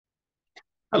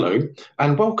Hello,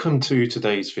 and welcome to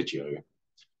today's video,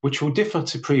 which will differ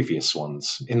to previous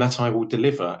ones in that I will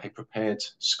deliver a prepared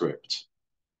script.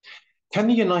 Can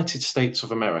the United States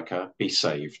of America be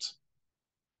saved?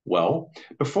 Well,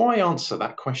 before I answer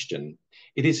that question,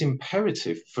 it is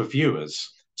imperative for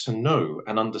viewers to know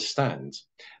and understand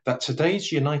that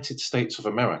today's United States of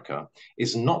America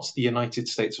is not the United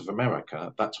States of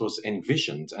America that was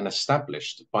envisioned and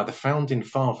established by the founding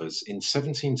fathers in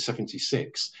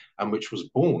 1776 and which was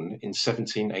born in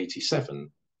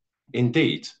 1787.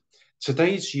 Indeed,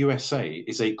 today's USA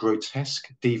is a grotesque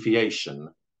deviation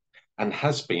and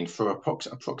has been for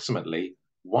approximately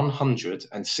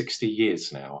 160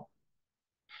 years now.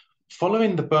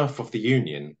 Following the birth of the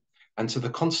Union, and to the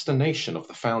consternation of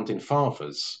the founding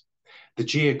fathers, the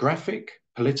geographic,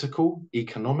 political,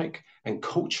 economic, and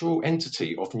cultural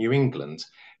entity of New England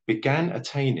began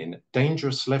attaining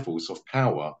dangerous levels of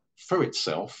power for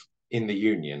itself in the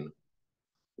Union.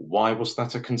 Why was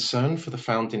that a concern for the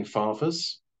founding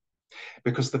fathers?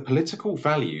 Because the political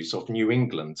values of New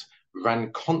England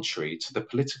ran contrary to the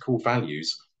political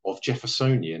values of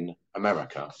Jeffersonian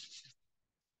America.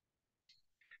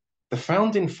 The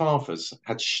founding fathers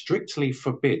had strictly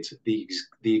forbid the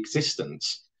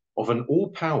existence of an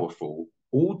all-powerful,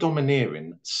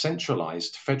 all-domineering,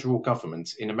 centralized federal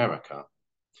government in America,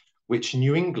 which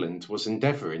New England was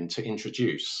endeavoring to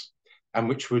introduce, and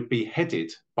which would be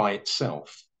headed by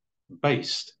itself,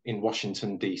 based in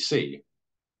Washington, D.C.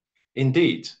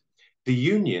 Indeed, the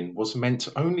Union was meant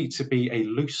only to be a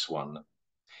loose one,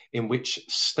 in which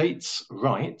states'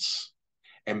 rights,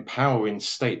 empowering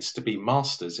states to be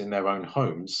masters in their own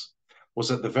homes,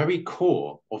 was at the very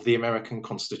core of the American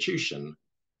Constitution.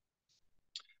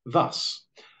 Thus,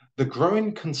 the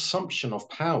growing consumption of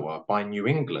power by New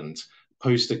England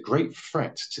posed a great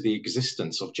threat to the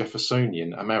existence of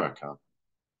Jeffersonian America.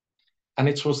 And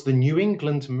it was the New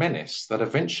England menace that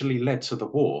eventually led to the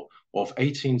War of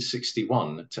 1861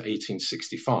 to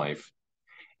 1865,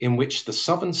 in which the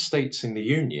southern states in the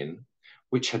Union,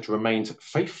 which had remained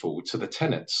faithful to the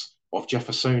tenets of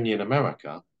Jeffersonian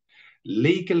America,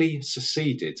 legally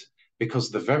seceded because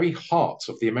the very heart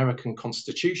of the American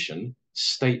Constitution,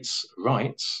 states'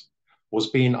 rights, was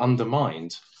being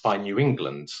undermined by New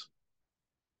England.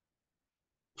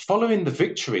 Following the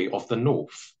victory of the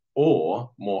North,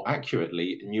 or more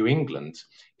accurately, New England,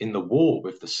 in the war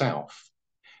with the South,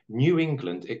 New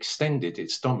England extended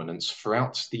its dominance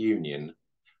throughout the Union,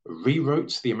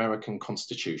 rewrote the American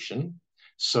Constitution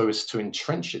so as to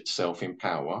entrench itself in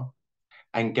power,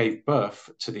 and gave birth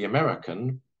to the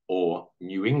American, or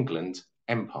New England,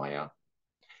 Empire,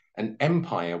 an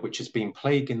empire which has been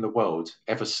plaguing the world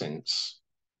ever since,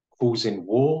 causing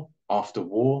war after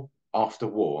war after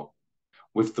war,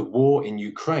 with the war in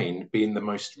Ukraine being the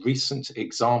most recent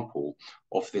example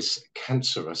of this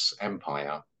cancerous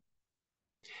empire.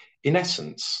 In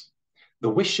essence, the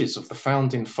wishes of the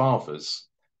founding fathers,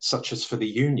 such as for the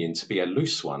Union to be a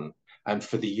loose one and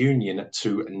for the Union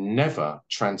to never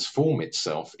transform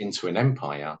itself into an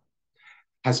empire,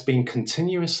 has been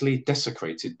continuously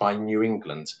desecrated by New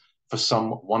England for some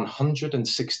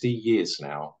 160 years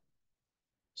now.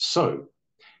 So,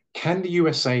 can the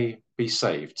USA be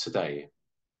saved today?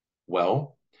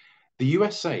 Well, the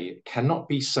USA cannot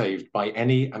be saved by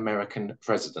any American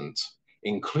president,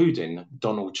 including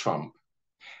Donald Trump,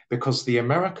 because the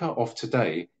America of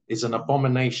today is an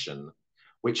abomination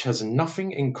which has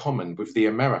nothing in common with the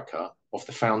America of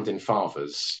the founding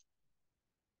fathers.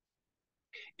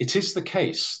 It is the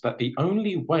case that the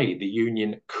only way the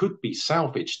Union could be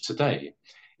salvaged today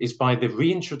is by the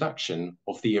reintroduction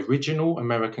of the original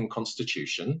American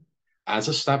Constitution, as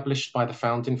established by the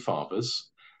founding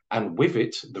fathers, and with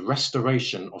it the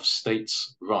restoration of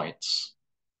states' rights.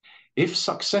 If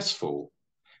successful,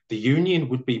 the Union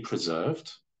would be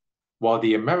preserved, while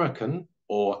the American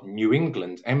or New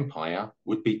England Empire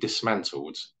would be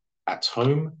dismantled, at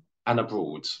home and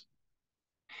abroad.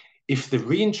 If the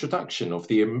reintroduction of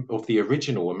the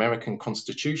original American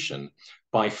Constitution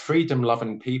by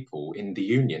freedom-loving people in the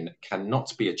Union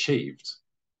cannot be achieved,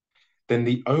 then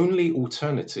the only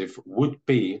alternative would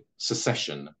be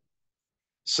secession.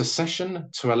 Secession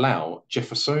to allow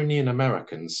Jeffersonian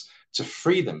Americans to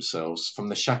free themselves from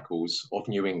the shackles of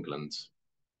New England.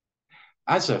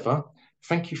 As ever,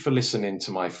 thank you for listening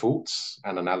to my thoughts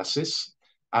and analysis,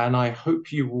 and I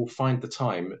hope you will find the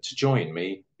time to join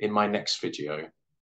me in my next video.